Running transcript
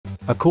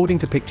According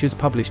to pictures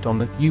published on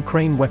the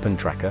Ukraine Weapon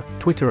Tracker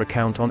Twitter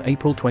account on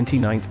April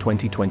 29,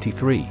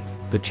 2023,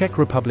 the Czech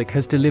Republic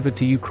has delivered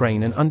to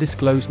Ukraine an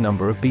undisclosed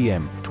number of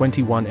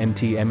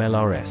BM-21MT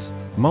MLRS,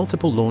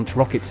 multiple launch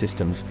rocket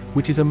systems,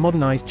 which is a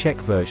modernized Czech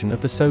version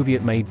of the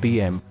Soviet-made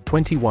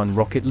BM-21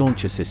 rocket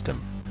launcher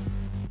system.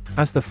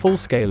 As the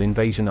full-scale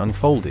invasion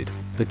unfolded,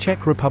 the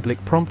Czech Republic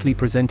promptly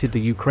presented the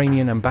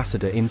Ukrainian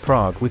ambassador in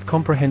Prague with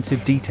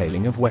comprehensive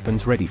detailing of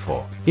weapons ready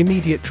for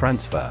immediate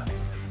transfer.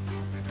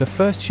 The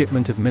first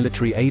shipment of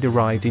military aid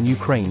arrived in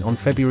Ukraine on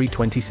February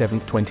 27,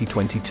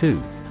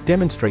 2022,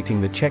 demonstrating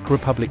the Czech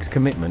Republic's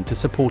commitment to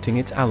supporting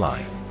its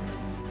ally.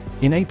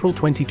 In April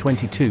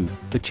 2022,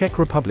 the Czech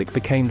Republic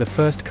became the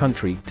first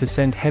country to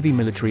send heavy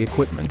military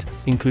equipment,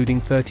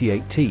 including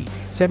 38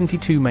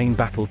 T-72 main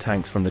battle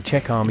tanks from the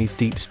Czech Army's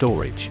deep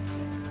storage.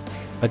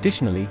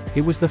 Additionally,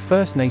 it was the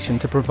first nation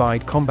to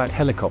provide combat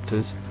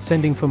helicopters,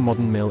 sending for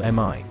modern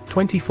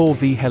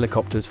Mi-24V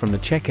helicopters from the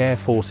Czech Air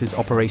Force's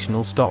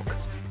operational stock.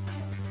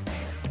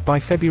 By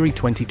February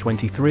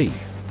 2023,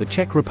 the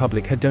Czech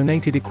Republic had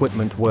donated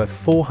equipment worth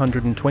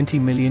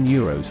 €420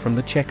 million from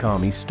the Czech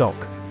Army's stock,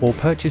 or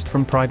purchased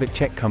from private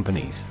Czech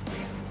companies.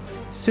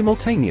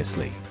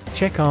 Simultaneously,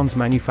 Czech arms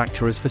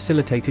manufacturers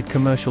facilitated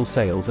commercial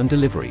sales and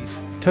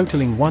deliveries,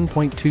 totaling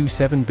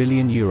 €1.27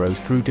 billion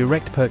through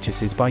direct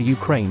purchases by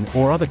Ukraine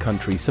or other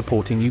countries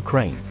supporting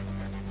Ukraine.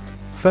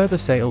 Further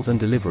sales and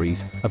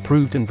deliveries,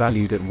 approved and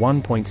valued at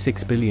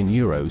 €1.6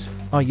 billion,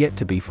 are yet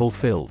to be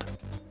fulfilled.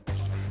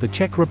 The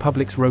Czech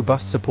Republic's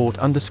robust support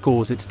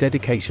underscores its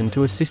dedication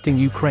to assisting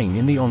Ukraine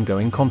in the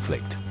ongoing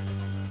conflict.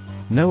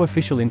 No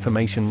official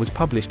information was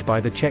published by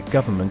the Czech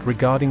government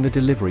regarding the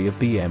delivery of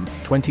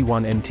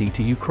BM-21MT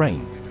to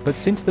Ukraine, but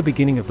since the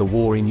beginning of the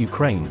war in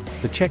Ukraine,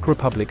 the Czech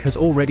Republic has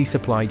already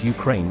supplied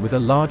Ukraine with a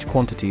large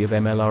quantity of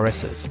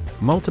MLRSs,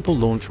 multiple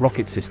launch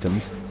rocket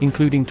systems,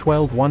 including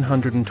 12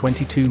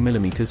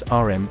 122mm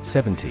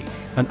RM-70,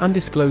 an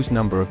undisclosed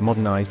number of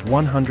modernized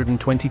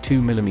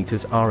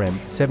 122mm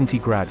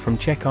RM-70 Grad from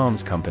Czech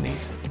arms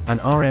companies, an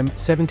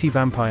RM-70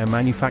 Vampire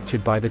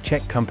manufactured by the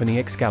Czech company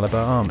Excalibur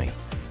Army.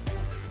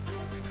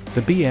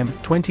 The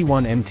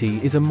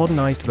BM-21MT is a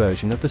modernized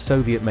version of the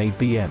Soviet-made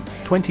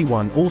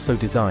BM-21, also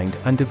designed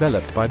and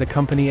developed by the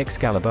company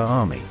Excalibur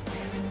Army.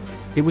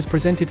 It was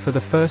presented for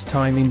the first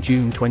time in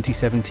June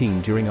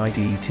 2017 during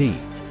IDET,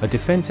 a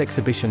defense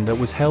exhibition that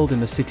was held in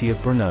the city of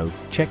Brno,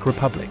 Czech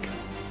Republic.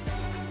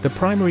 The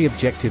primary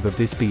objective of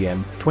this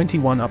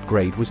BM-21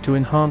 upgrade was to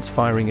enhance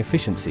firing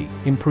efficiency,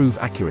 improve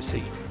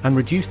accuracy, and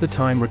reduce the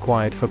time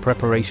required for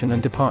preparation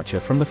and departure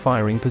from the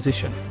firing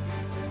position.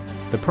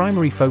 The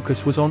primary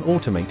focus was on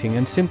automating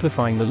and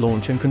simplifying the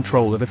launch and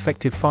control of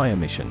effective fire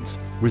missions,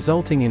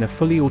 resulting in a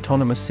fully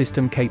autonomous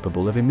system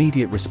capable of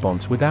immediate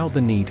response without the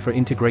need for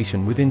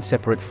integration within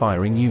separate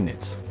firing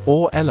units,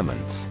 or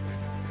elements.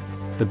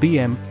 The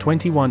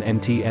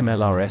BM-21MT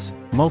MLRS,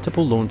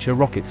 multiple launcher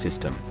rocket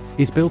system,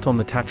 is built on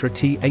the Tatra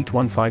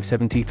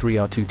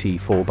T81573R2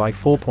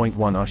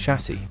 T4x4.1R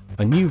chassis,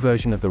 a new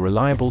version of the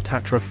reliable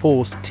Tatra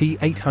Force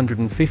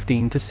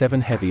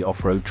T815-7 heavy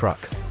off-road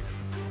truck.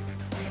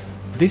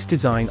 This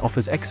design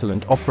offers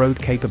excellent off-road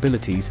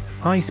capabilities,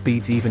 high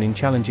speeds even in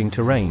challenging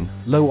terrain,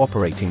 low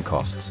operating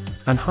costs,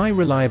 and high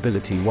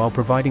reliability while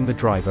providing the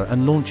driver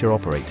and launcher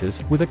operators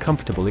with a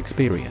comfortable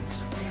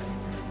experience.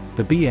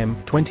 The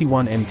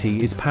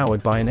BM-21MT is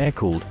powered by an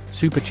air-cooled,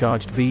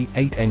 supercharged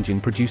V8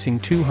 engine producing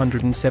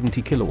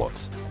 270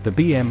 kilowatts. The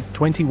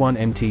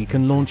BM-21MT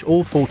can launch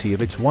all 40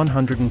 of its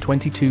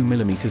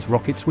 122mm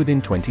rockets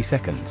within 20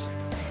 seconds.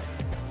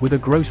 With a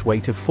gross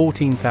weight of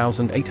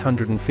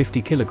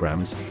 14,850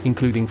 kilograms,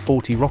 including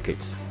 40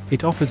 rockets,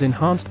 it offers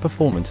enhanced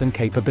performance and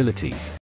capabilities.